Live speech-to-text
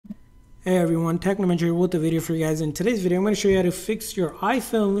Hey everyone, Technomentary here with a video for you guys. In today's video, I'm going to show you how to fix your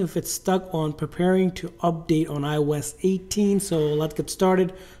iPhone if it's stuck on preparing to update on iOS 18. So let's get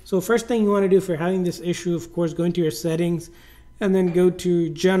started. So first thing you want to do if you're having this issue, of course, go into your settings and then go to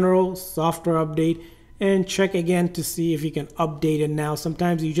General, Software Update, and check again to see if you can update it now.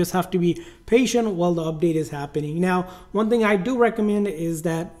 Sometimes you just have to be patient while the update is happening. Now, one thing I do recommend is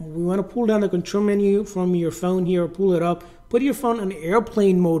that we want to pull down the control menu from your phone here, pull it up, put your phone on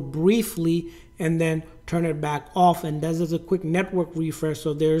airplane mode briefly, and then turn it back off. And this is a quick network refresh.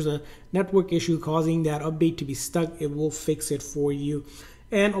 So there's a network issue causing that update to be stuck. It will fix it for you.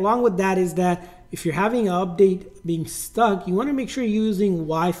 And along with that is that if you're having an update being stuck, you want to make sure you're using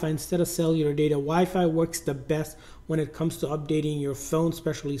Wi-Fi instead of cellular data. Wi-Fi works the best when it comes to updating your phone,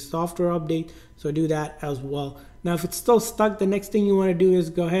 especially software update. So do that as well. Now, if it's still stuck, the next thing you want to do is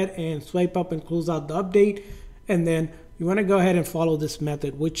go ahead and swipe up and close out the update. And then you want to go ahead and follow this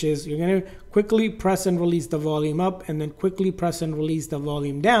method, which is you're going to quickly press and release the volume up and then quickly press and release the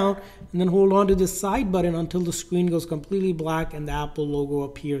volume down, and then hold on to the side button until the screen goes completely black and the Apple logo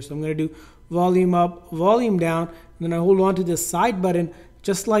appears. So I'm going to do volume up, volume down, and then I hold on to the side button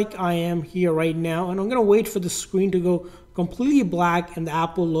just like I am here right now, and I'm going to wait for the screen to go completely black and the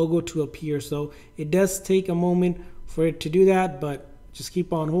Apple logo to appear. So it does take a moment for it to do that, but just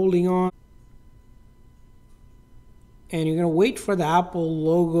keep on holding on. And you're going to wait for the Apple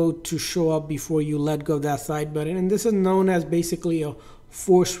logo to show up before you let go of that side button. And this is known as basically a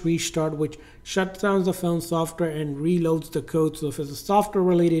forced restart, which shuts down the phone software and reloads the code. So if it's a software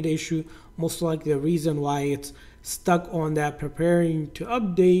related issue, most likely the reason why it's stuck on that preparing to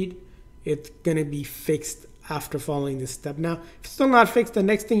update, it's going to be fixed after following this step. Now, if it's still not fixed, the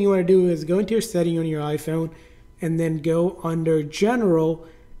next thing you want to do is go into your setting on your iPhone and then go under General.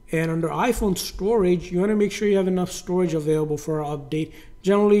 And under iPhone storage, you want to make sure you have enough storage available for an update.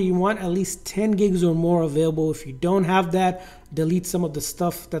 Generally, you want at least 10 gigs or more available. If you don't have that, delete some of the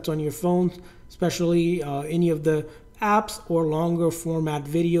stuff that's on your phone, especially any of the apps or longer format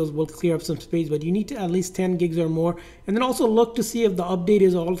videos will clear up some space, but you need to at least 10 gigs or more. And then also look to see if the update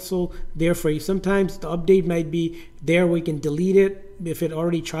is also there for you. Sometimes the update might be there where you can delete it if it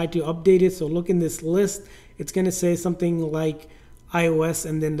already tried to update it. So look in this list. It's going to say something like iOS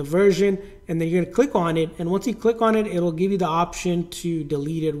and then the version, and then you're going to click on it, and once you click on it, it'll give you the option to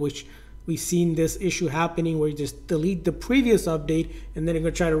delete it, which we've seen this issue happening where you just delete the previous update and then you're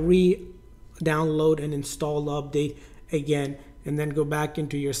going to try to re-download and install the update again, and then go back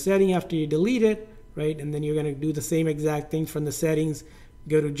into your setting after you delete it, right? And then you're going to do the same exact thing from the settings,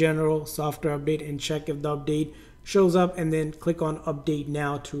 go to General, Software Update, and check if the update shows up, and then click on Update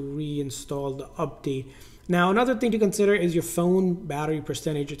Now to reinstall the update. Now, another thing to consider is your phone battery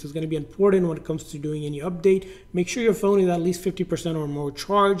percentage. It is going to be important when it comes to doing any update. Make sure your phone is at least 50% or more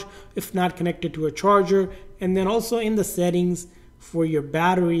charged, if not connected to a charger. And then also in the settings for your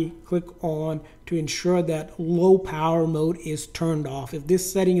battery, click on to ensure that low power mode is turned off. If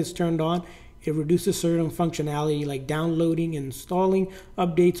this setting is turned on, it reduces certain functionality like downloading and installing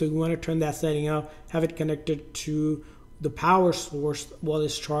updates. So you want to turn that setting off, have it connected to the power source while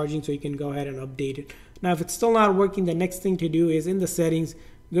it's charging so you can go ahead and update it. Now, if it's still not working, the next thing to do is in the settings,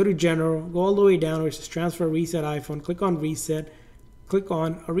 go to General, go all the way down where it says Transfer Reset iPhone, click on Reset, click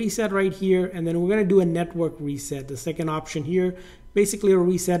on a reset right here, and then we're going to do a network reset, the second option here. Basically, it'll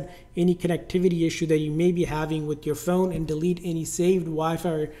reset any connectivity issue that you may be having with your phone and delete any saved Wi-Fi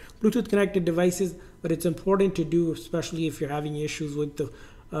or Bluetooth connected devices, but it's important to do, especially if you're having issues with the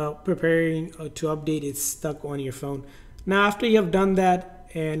preparing to update, it's stuck on your phone. Now, after you have done that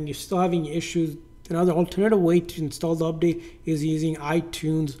and you're still having issues, another alternative way to install the update is using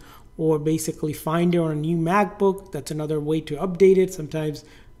iTunes or basically Finder on a new MacBook. That's another way to update it. Sometimes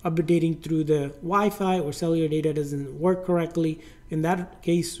updating through the Wi-Fi or cellular data doesn't work correctly. In that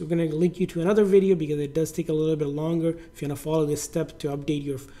case, we're going to link you to another video because it does take a little bit longer if you want to follow this step to update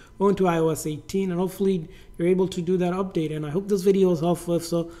your phone to iOS 18, and hopefully you're able to do that update. And I hope this video was helpful. If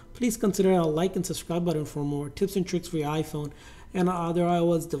so, please consider a like and subscribe button for more tips and tricks for your iPhone and other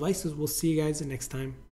iOS devices. We'll see you guys next time.